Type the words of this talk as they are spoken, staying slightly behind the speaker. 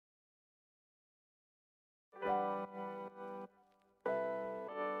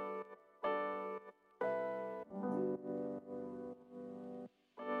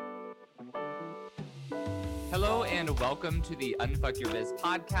Hello and welcome to the Unfuck Your Biz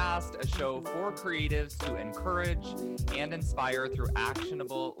podcast, a show for creatives to encourage and inspire through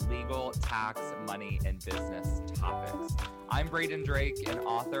actionable legal, tax, money, and business topics. I'm Braden Drake, an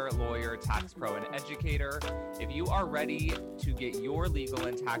author, lawyer, tax pro, and educator. If you are ready to get your legal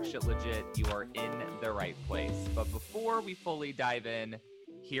and tax shit legit, you are in the right place. But before we fully dive in,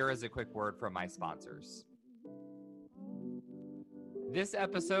 here is a quick word from my sponsors. This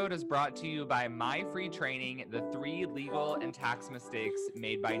episode is brought to you by my free training, The 3 Legal and Tax Mistakes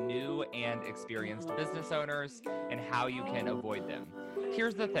Made by New and Experienced Business Owners and How You Can Avoid Them.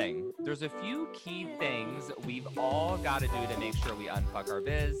 Here's the thing. There's a few key things we've all got to do to make sure we unfuck our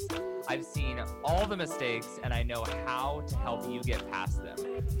biz. I've seen all the mistakes and I know how to help you get past them.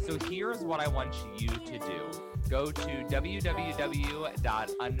 So here's what I want you to do. Go to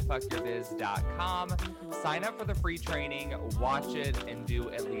www.unfuckyourbiz.com, sign up for the free training, watch it, and do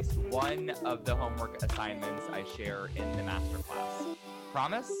at least one of the homework assignments I share in the masterclass.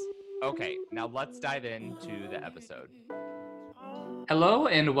 Promise? Okay, now let's dive into the episode. Hello,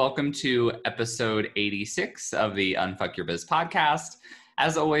 and welcome to episode 86 of the Unfuck Your Biz podcast.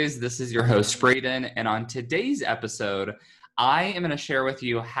 As always, this is your host, Braden, and on today's episode, I am going to share with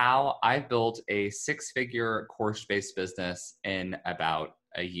you how I built a 6-figure course-based business in about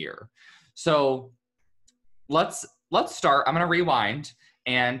a year. So let's start. I'm going to rewind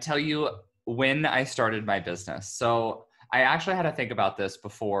and tell you when I started my business. So I actually had to think about this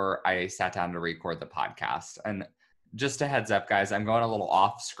before I sat down to record the podcast. And just a heads up, guys, I'm going a little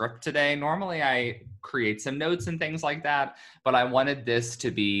off script today. Normally I create some notes and things like that, but I wanted this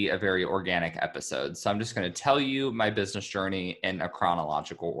to be a very organic episode. So I'm just going to tell you my business journey in a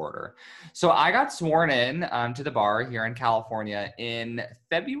chronological order. So I got sworn in to the bar here in California in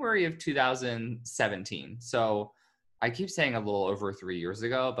February of 2017. So I keep saying a little over 3 years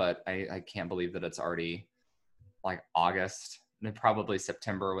ago, but I can't believe that it's already like August and probably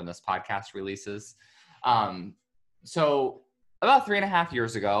September when this podcast releases. So about 3.5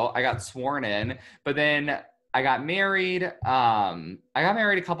 years ago, I got sworn in, but then I got married. I got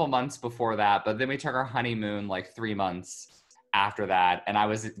married a couple months before that, but then we took our honeymoon like 3 months after that. And I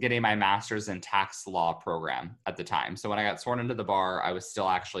was getting my master's in tax law program at the time. So when I got sworn into the bar, I was still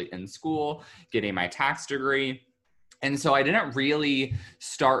actually in school getting my tax degree. And so I didn't really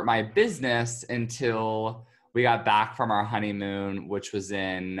start my business until we got back from our honeymoon, which was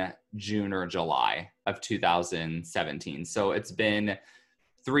in June or July of 2017. So it's been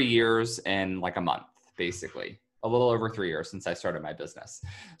 3 years and like a month, basically. A little over 3 years since I started my business.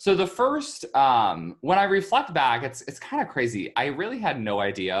 So the first, when I reflect back, it's kind of crazy. I really had no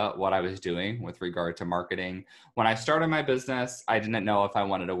idea what I was doing with regard to marketing. When I started my business, I didn't know if I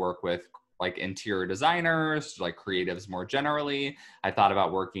wanted to work with like interior designers, like creatives more generally. I thought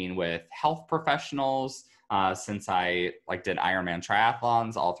about working with health professionals, since I did Ironman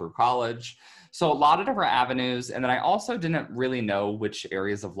triathlons all through college. So a lot of different avenues. And then I also didn't really know which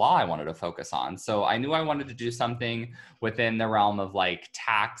areas of law I wanted to focus on. So I knew I wanted to do something within the realm of like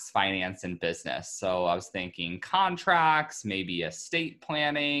tax, finance, and business. So I was thinking contracts, maybe estate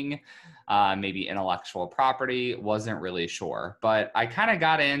planning, maybe intellectual property. Wasn't really sure, but I kind of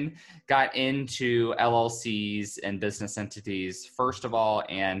got into LLCs and business entities, first of all,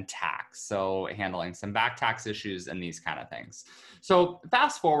 and tax. So handling some back tax issues and these kind of things. So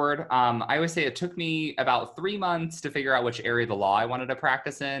fast forward, I always say it took me about 3 months to figure out which area of the law I wanted to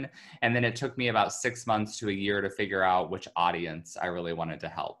practice in. And then it took me about 6 months to a year to figure out which audience I really wanted to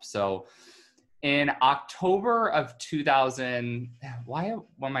help. So in October of 2000, why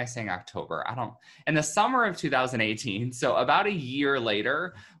am I saying October? In the summer of 2018, so about a year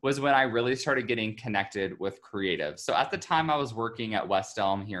later was when I really started getting connected with creatives. So at the time I was working at West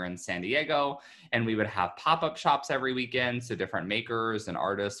Elm here in San Diego, and we would have pop-up shops every weekend. So different makers and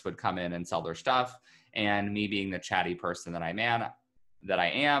artists would come in and sell their stuff. And me being the chatty person that I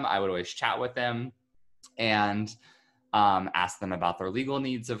am, I would always chat with them and ask them about their legal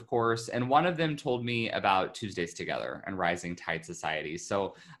needs, of course. And one of them told me about Tuesdays Together and Rising Tide Society.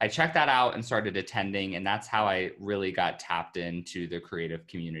 So I checked that out and started attending. And that's how I really got tapped into the creative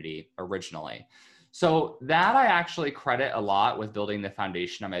community originally. So that I actually credit a lot with building the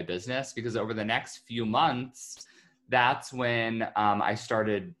foundation of my business, because over the next few months, that's when I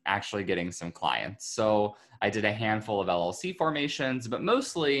started actually getting some clients. So I did a handful of LLC formations, but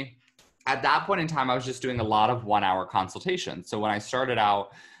mostly at that point in time, I was just doing a lot of 1-hour consultations. So when I started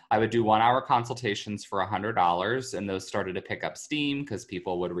out, I would do 1-hour consultations for $100, and those started to pick up steam because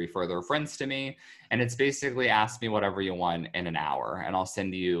people would refer their friends to me. And it's basically ask me whatever you want in an hour, and I'll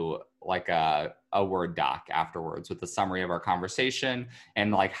send you like a Word doc afterwards with a summary of our conversation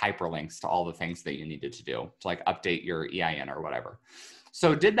and like hyperlinks to all the things that you needed to do to like update your EIN or whatever.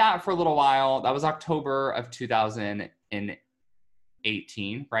 So did that for a little while. That was October of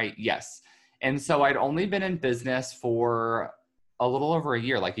 2018, right? Yes. And so I'd only been in business for a little over a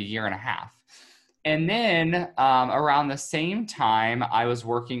year, like a year and a half. And then around the same time, I was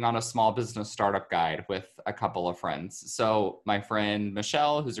working on a small business startup guide with a couple of friends. So my friend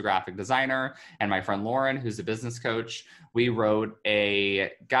Michelle, who's a graphic designer, and my friend Lauren, who's a business coach, we wrote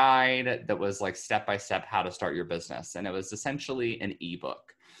a guide that was like step-by-step how to start your business. And it was essentially an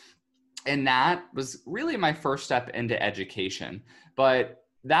ebook. And that was really my first step into education. But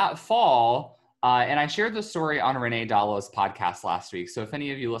that fall, and I shared this story on Renee Dallow's podcast last week. So if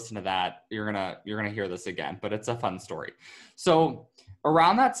any of you listen to that, you're gonna hear this again, but it's a fun story. So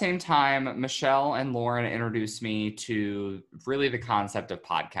around that same time, Michelle and Lauren introduced me to really the concept of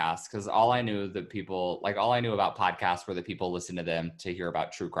podcasts, because all I knew about podcasts were the people listen to them to hear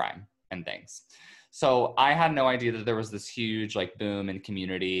about true crime and things. So I had no idea that there was this huge like boom and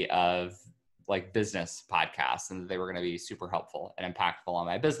community of like business podcasts and that they were going to be super helpful and impactful on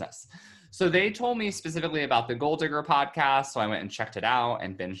my business. So they told me specifically about the Goal Digger podcast. So I went and checked it out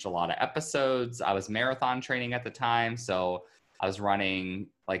and binged a lot of episodes. I was marathon training at the time. So I was running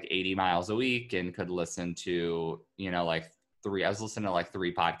like 80 miles a week and could listen to, I was listening to like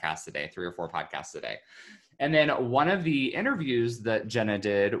 3 podcasts a day, 3 or 4 podcasts a day. And then one of the interviews that Jenna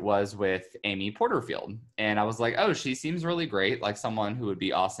did was with Amy Porterfield. And I was like, oh, she seems really great, like someone who would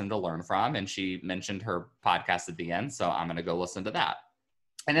be awesome to learn from. And she mentioned her podcast at the end. So I'm going to go listen to that.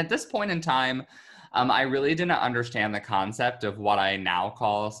 And at this point in time, I really didn't understand the concept of what I now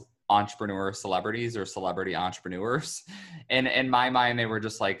call entrepreneur celebrities or celebrity entrepreneurs. And in my mind, they were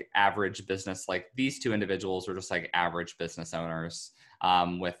just like average business. Like these 2 individuals were just like average business owners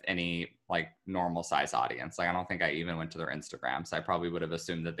with any like normal size audience. Like I don't think I even went to their Instagram. So I probably would have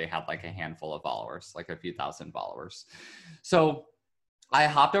assumed that they had like a handful of followers, like a few thousand followers. So I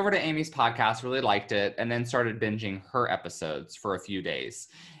hopped over to Amy's podcast, really liked it, and then started binging her episodes for a few days.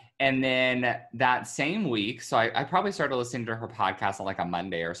 And then that same week, so I probably started listening to her podcast on like a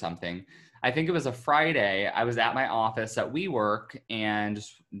Monday or something. I think it was a Friday. I was at my office at WeWork and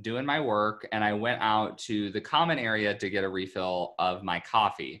just doing my work. And I went out to the common area to get a refill of my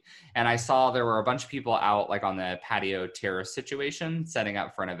coffee. And I saw there were a bunch of people out like on the patio terrace situation setting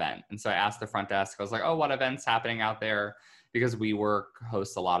up for an event. And so I asked the front desk, I was like, oh, what event's happening out there? Because WeWork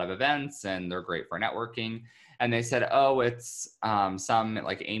hosts a lot of events and they're great for networking. And they said, oh, it's some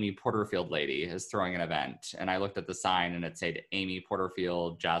like Amy Porterfield lady is throwing an event. And I looked at the sign and it said Amy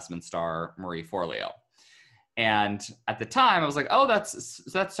Porterfield, Jasmine Star, Marie Forleo. And at the time I was like, oh, that's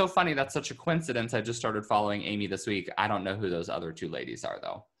so funny. That's such a coincidence. I just started following Amy this week. I don't know who those other 2 ladies are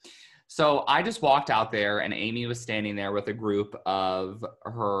though. So I just walked out there and Amy was standing there with a group of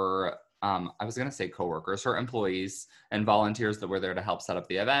her I was going to say coworkers, her employees and volunteers that were there to help set up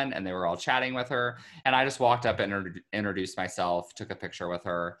the event. And they were all chatting with her. And I just walked up and introduced myself, took a picture with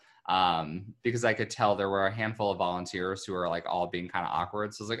her because I could tell there were a handful of volunteers who were like all being kind of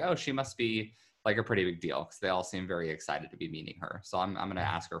awkward. So I was like, oh, she must be like a pretty big deal because they all seem very excited to be meeting her. So I'm going to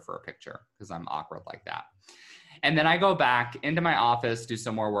ask her for a picture because I'm awkward like that. And then I go back into my office, do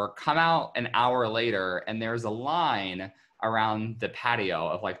some more work, come out an hour later, and there's a line around the patio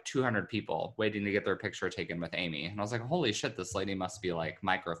of like 200 people waiting to get their picture taken with Amy. And I was like, holy shit, this lady must be like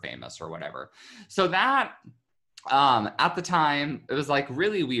micro famous or whatever. So that at the time, it was like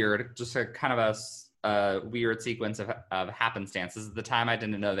really weird, just a kind of a weird sequence of happenstances. At the time, I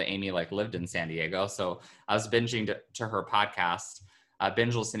didn't know that Amy like lived in San Diego. So I was binging to her podcast,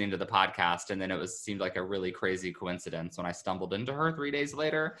 binge listening to the podcast. And then it seemed like a really crazy coincidence when I stumbled into her 3 days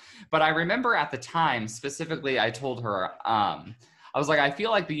later. But I remember at the time, specifically, I told her, I was like, I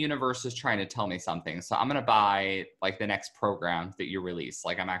feel like the universe is trying to tell me something. So I'm going to buy like the next program that you release.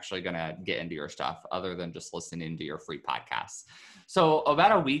 Like I'm actually going to get into your stuff other than just listening to your free podcasts. So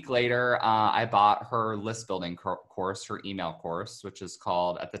about a week later, I bought her list building course, her email course, which is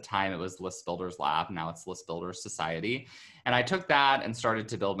called, at the time it was List Builders Lab. Now it's List Builders Society. And I took that and started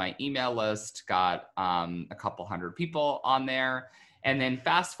to build my email list, got a couple hundred people on there. And then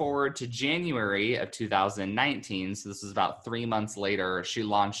fast forward to January of 2019. So this is about 3 months later, she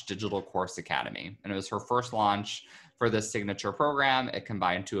launched Digital Course Academy. And it was her first launch for this signature program. It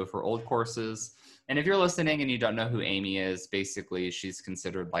combined 2 of her old courses. And if you're listening and you don't know who Amy is, basically she's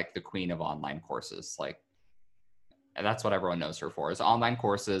considered like the queen of online courses. Like, and that's what everyone knows her for, is online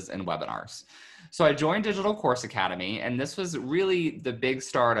courses and webinars. So I joined Digital Course Academy, and this was really the big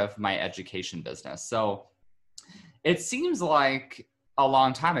start of my education business. So it seems like a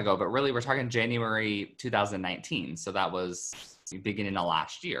long time ago, but really we're talking January 2019. So that was beginning of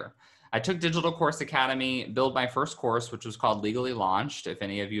last year. I took Digital Course Academy, built my first course, which was called Legally Launched. If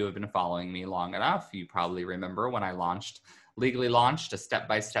any of you have been following me long enough, you probably remember when I launched Legally Launched, a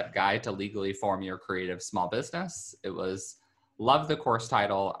step-by-step guide to legally form your creative small business. It was, love the course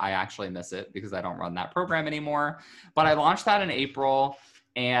title. I actually miss it because I don't run that program anymore. But I launched that in April,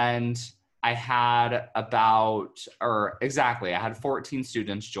 and I had I had 14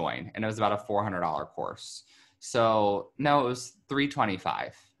 students join, and it was about a $400 course. So no, it was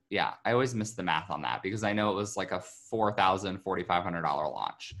 $325. Yeah, I always miss the math on that because I know it was like a $4,500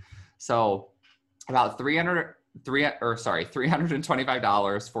 launch. So about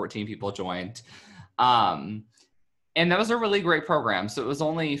 $325, 14 people joined. And that was a really great program. So it was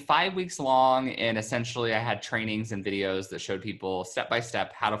only 5 weeks long. And essentially I had trainings and videos that showed people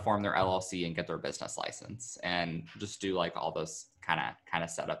step-by-step how to form their LLC and get their business license and just do like all those kind of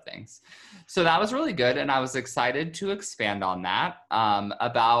setup things. So that was really good. And I was excited to expand on that.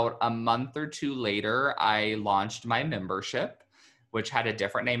 About a month or two later, I launched my membership, which had a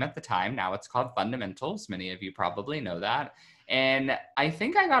different name at the time. Now it's called Fundamentals. Many of you probably know that. And I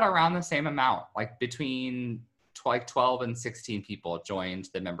think I got around the same amount, like between 12 and 16 people joined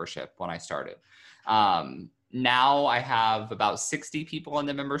the membership when I started. Now I have about 60 people in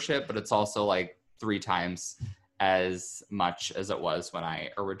the membership, but it's also like 3 times as much as it was when I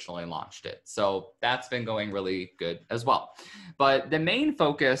originally launched it. So that's been going really good as well. But the main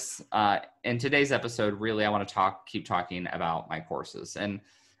focus in today's episode, really, I want to keep talking about my courses. And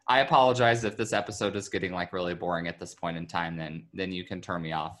I apologize if this episode is getting like really boring at this point in time, then you can turn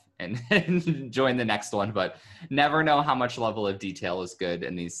me off and join the next one, but never know how much level of detail is good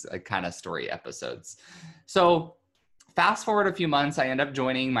in these kind of story episodes. So fast forward a few months, I end up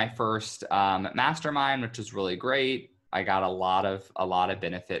joining my first mastermind, which was really great. I got a lot of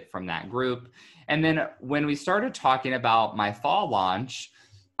benefit from that group. And then when we started talking about my fall launch,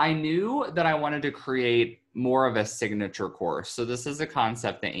 I knew that I wanted to create more of a signature course. So this is a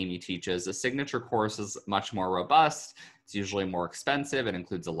concept that Amy teaches. A signature course is much more robust. It's usually more expensive. It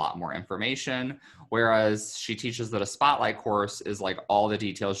includes a lot more information. Whereas she teaches that a spotlight course is like all the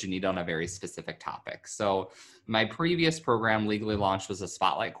details you need on a very specific topic. So my previous program, Legally Launched, was a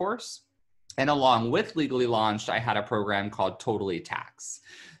spotlight course. And along with Legally Launched, I had a program called Totally Tax.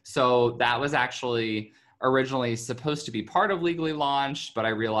 So that was actually originally supposed to be part of Legally Launched, but I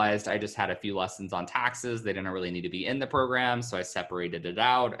realized I just had a few lessons on taxes. They didn't really need to be in the program, so I separated it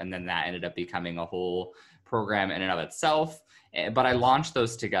out, and then that ended up becoming a whole program in and of itself. But I launched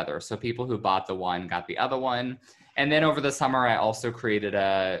those together, so people who bought the one got the other one. And then over the summer, I also created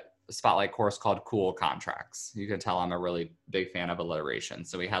a spotlight course called Cool Contracts. You can tell I'm a really big fan of alliteration.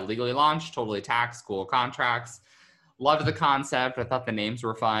 So we had Legally Launched, Totally Tax, Cool Contracts. Loved the concept. I thought the names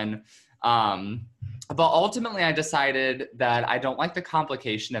were fun. But ultimately, I decided that I don't like the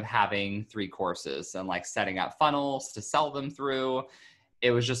complication of having 3 courses and like setting up funnels to sell them through.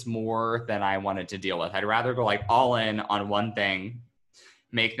 It was just more than I wanted to deal with. I'd rather go like all in on one thing,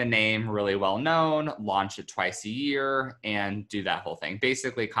 make the name really well known, launch it twice a year, and do that whole thing.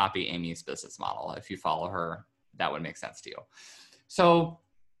 Basically copy Amy's business model. If you follow her, that would make sense to you. So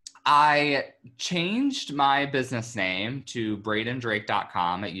I changed my business name to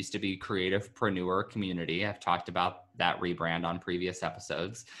bradendrake.com. It used to be Creativepreneur Community. I've talked about that rebrand on previous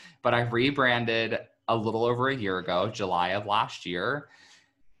episodes, but I've rebranded a little over a year ago, July of last year.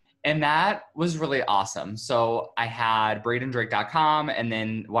 And that was really awesome. So I had bradendrake.com and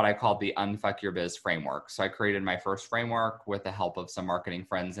then what I called the Unfuck Your Biz framework. So I created my first framework with the help of some marketing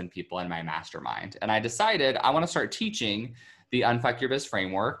friends and people in my mastermind. And I decided I want to start teaching the Unfuck Your Biz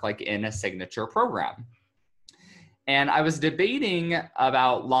framework like in a signature program. And I was debating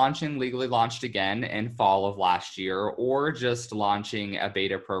about launching Legally Launched again in fall of last year or just launching a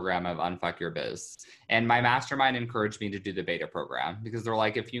beta program of Unfuck Your Biz. And my mastermind encouraged me to do the beta program because they're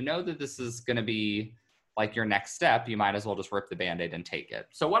like, if you know that this is going to be like your next step, you might as well just rip the Band-Aid and take it.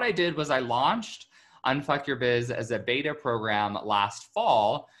 So what I did was I launched Unfuck Your Biz as a beta program last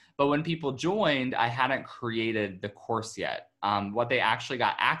fall. But when people joined, I hadn't created the course yet. What they actually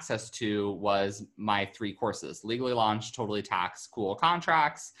got access to was my 3 courses, Legally Launched, Totally Tax, Cool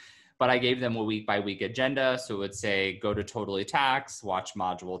Contracts. But I gave them a week-by-week agenda. So it would say, go to Totally Tax, watch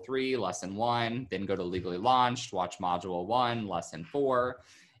Module 3, Lesson 1, then go to Legally Launched, watch Module 1, Lesson 4.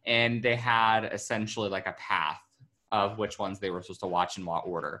 And they had essentially like a path of which ones they were supposed to watch in what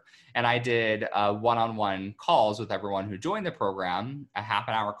order. And I did one-on-one calls with everyone who joined the program, a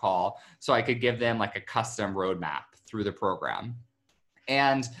half-an-hour call, so I could give them like a custom roadmap through the program.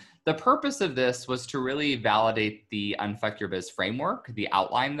 And the purpose of this was to really validate the Unfuck Your Biz framework, the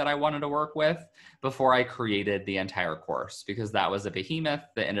outline that I wanted to work with, before I created the entire course, because that was a behemoth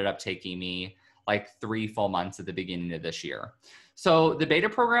that ended up taking me like 3 full months at the beginning of this year. So the beta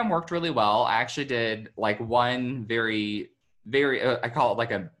program worked really well. I actually did like one very, I call it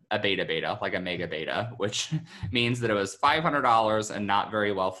like a beta, like a mega beta, which means that it was $500 and not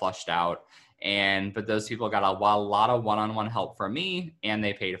very well flushed out. But those people got a lot of one-on-one help from me, and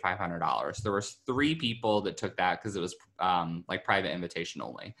they paid $500. There was 3 people that took that because it was like private invitation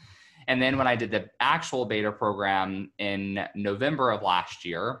only. And then when I did the actual beta program in November of last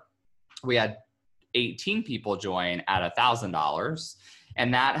year, we had 18 people join at $1,000.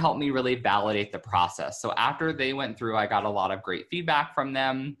 And that helped me really validate the process. So after they went through, I got a lot of great feedback from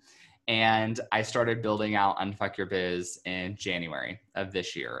them. And I started building out Unfuck Your Biz in January of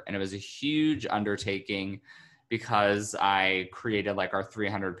this year. And it was a huge undertaking because I created like our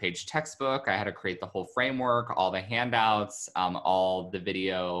 300-page textbook. I had to create the whole framework, all the handouts, all the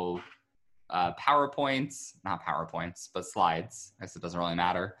video PowerPoints, not PowerPoints, but slides. I guess it doesn't really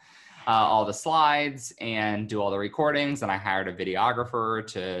matter. All the slides and do all the recordings. And I hired a videographer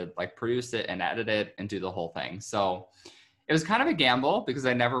to like produce it and edit it and do the whole thing. So it was kind of a gamble because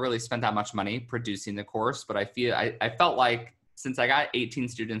I never really spent that much money producing the course, but I felt like since I got 18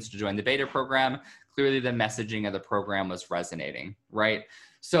 students to join the beta program, clearly the messaging of the program was resonating, right?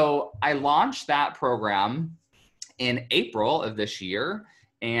 So I launched that program in April of this year,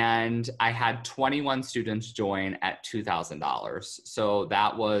 and I had 21 students join at $2,000. So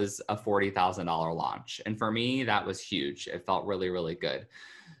that was a $40,000 launch. And for me, that was huge. It felt really, really good.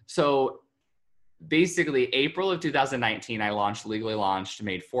 So basically, April of 2019, I legally launched,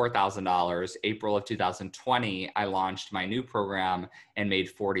 made $4,000. April of 2020, I launched my new program and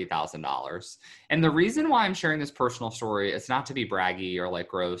made $40,000. And the reason why I'm sharing this personal story, it's not to be braggy or like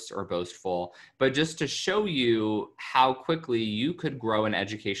gross or boastful, but just to show you how quickly you could grow an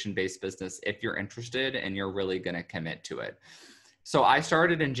education-based business if you're interested and you're really going to commit to it. So I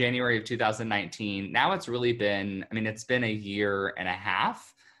started in January of 2019. Now it's really been, it's been a year and a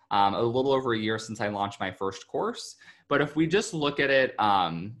half. A little over a year since I launched my first course. But if we just look at it,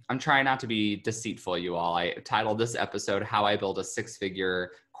 I'm trying not to be deceitful, you all. I titled this episode, How I Built a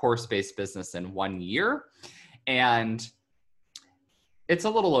 6-Figure Course-Based Business in 1 Year. And it's a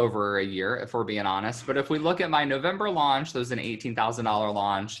little over a year, if we're being honest. But if we look at my November launch, that was an $18,000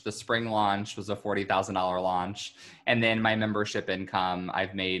 launch. The spring launch was a $40,000 launch. And then my membership income,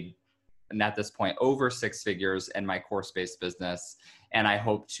 I've made, and at this point, over 6 figures in my course-based business. And I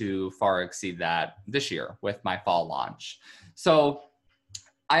hope to far exceed that this year with my fall launch. So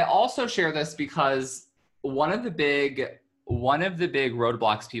I also share this because one of the big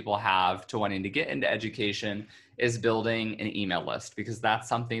roadblocks people have to wanting to get into education is building an email list, because that's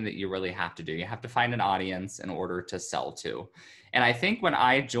something that you really have to do. You have to find an audience in order to sell to. And I think when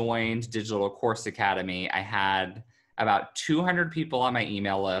I joined Digital Course Academy, I had about 200 people on my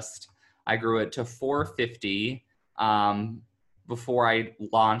email list. I grew it to 450 before I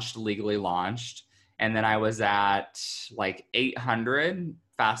legally launched. And then I was at like 800,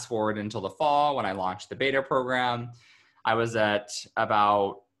 fast forward until the fall when I launched the beta program. I was at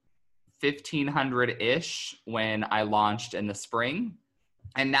about 1,500-ish when I launched in the spring.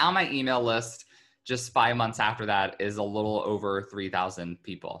 And now my email list, just 5 months after that, is a little over 3,000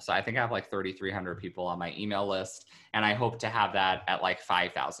 people. So I think I have like 3,300 people on my email list. And I hope to have that at like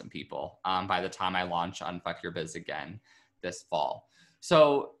 5,000 people by the time I launch Unfuck Your Biz again this fall.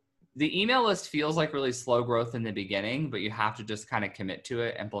 So the email list feels like really slow growth in the beginning, but you have to just kind of commit to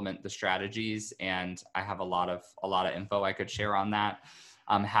it, implement the strategies. And I have a lot of info I could share on that,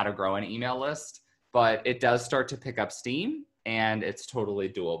 how to grow an email list, but it does start to pick up steam and it's totally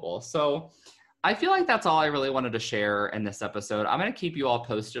doable. So I feel like that's all I really wanted to share in this episode. I'm going to keep you all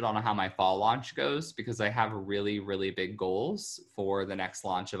posted on how my fall launch goes, because I have really, really big goals for the next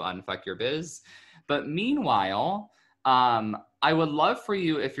launch of Unfuck Your Biz. But meanwhile, I would love for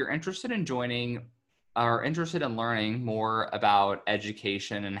you, if you're interested in joining or interested in learning more about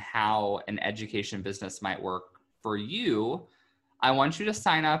education and how an education business might work for you, I want you to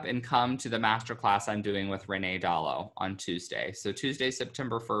sign up and come to the masterclass I'm doing with Renee Dallo on Tuesday. So Tuesday,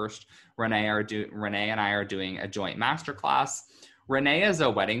 September 1st, Renee and I are doing a joint masterclass. Renee is a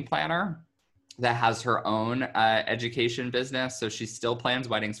wedding planner that has her own education business. So she still plans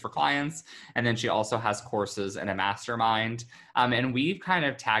weddings for clients. And then she also has courses and a mastermind. And we've kind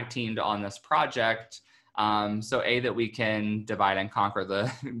of tag teamed on this project. So A, that we can divide and conquer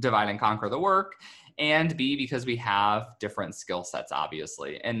the work, and B, because we have different skill sets,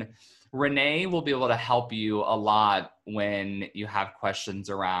 obviously. And Renee will be able to help you a lot when you have questions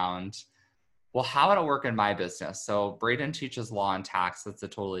around, well, how would it work in my business? So Braden teaches law and tax. That's a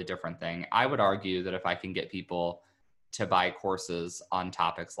totally different thing. I would argue that if I can get people to buy courses on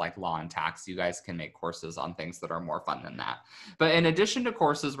topics like law and tax, you guys can make courses on things that are more fun than that. But in addition to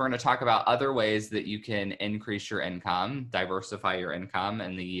courses, we're going to talk about other ways that you can increase your income, diversify your income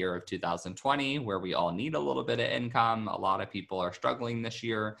in the year of 2020, where we all need a little bit of income. A lot of people are struggling this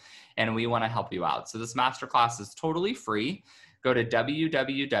year, and we want to help you out. So this masterclass is totally free. Go to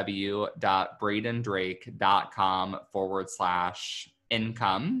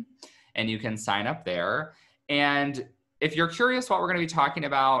www.bradendrake.com/income, and you can sign up there. And if you're curious what we're going to be talking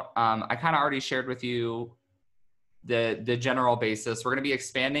about, I kind of already shared with you the general basis. We're going to be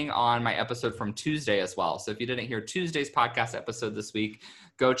expanding on my episode from Tuesday as well. So if you didn't hear Tuesday's podcast episode this week,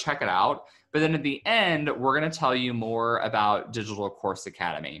 go check it out. But then at the end, we're going to tell you more about Digital Course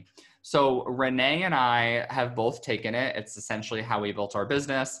Academy. So Renee and I have both taken it. It's essentially how we built our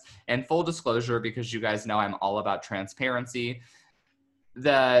business. And full disclosure, because you guys know I'm all about transparency,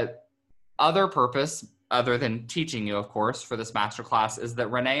 the other purpose, other than teaching you, of course, for this masterclass, is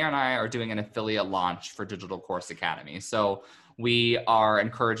that Renee and I are doing an affiliate launch for Digital Course Academy. So we are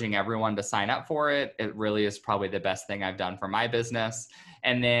encouraging everyone to sign up for it. It really is probably the best thing I've done for my business.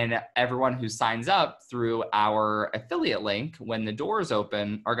 And then everyone who signs up through our affiliate link, when the doors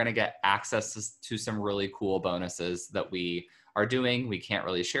open, are going to get access to some really cool bonuses that we are doing. We can't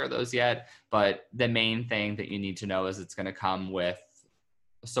really share those yet, but the main thing that you need to know is it's going to come with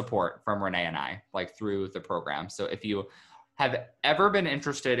support from Renee and I, like through the program. So if you have ever been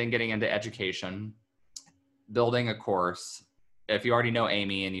interested in getting into education, building a course, if you already know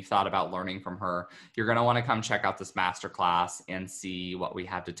Amy and you've thought about learning from her, you're going to want to come check out this masterclass and see what we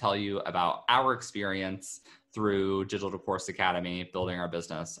have to tell you about our experience through Digital Course Academy, building our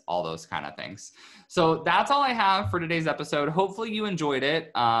business, all those kind of things. So that's all I have for today's episode. Hopefully you enjoyed it.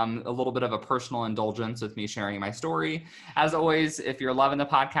 A little bit of a personal indulgence with me sharing my story. As always, if you're loving the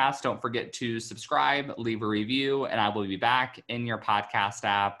podcast, don't forget to subscribe, leave a review, and I will be back in your podcast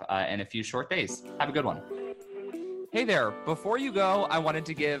app in a few short days. Have a good one. Hey there, before you go, I wanted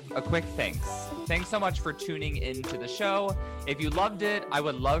to give a quick thanks. Thanks so much for tuning into the show. If you loved it, I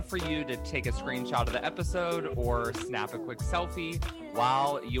would love for you to take a screenshot of the episode or snap a quick selfie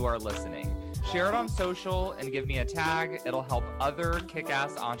while you are listening. Share it on social and give me a tag. It'll help other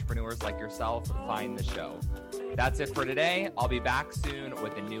kick-ass entrepreneurs like yourself find the show. That's it for today. I'll be back soon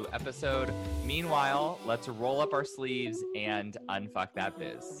with a new episode. Meanwhile, let's roll up our sleeves and unfuck that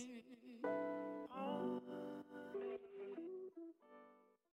biz.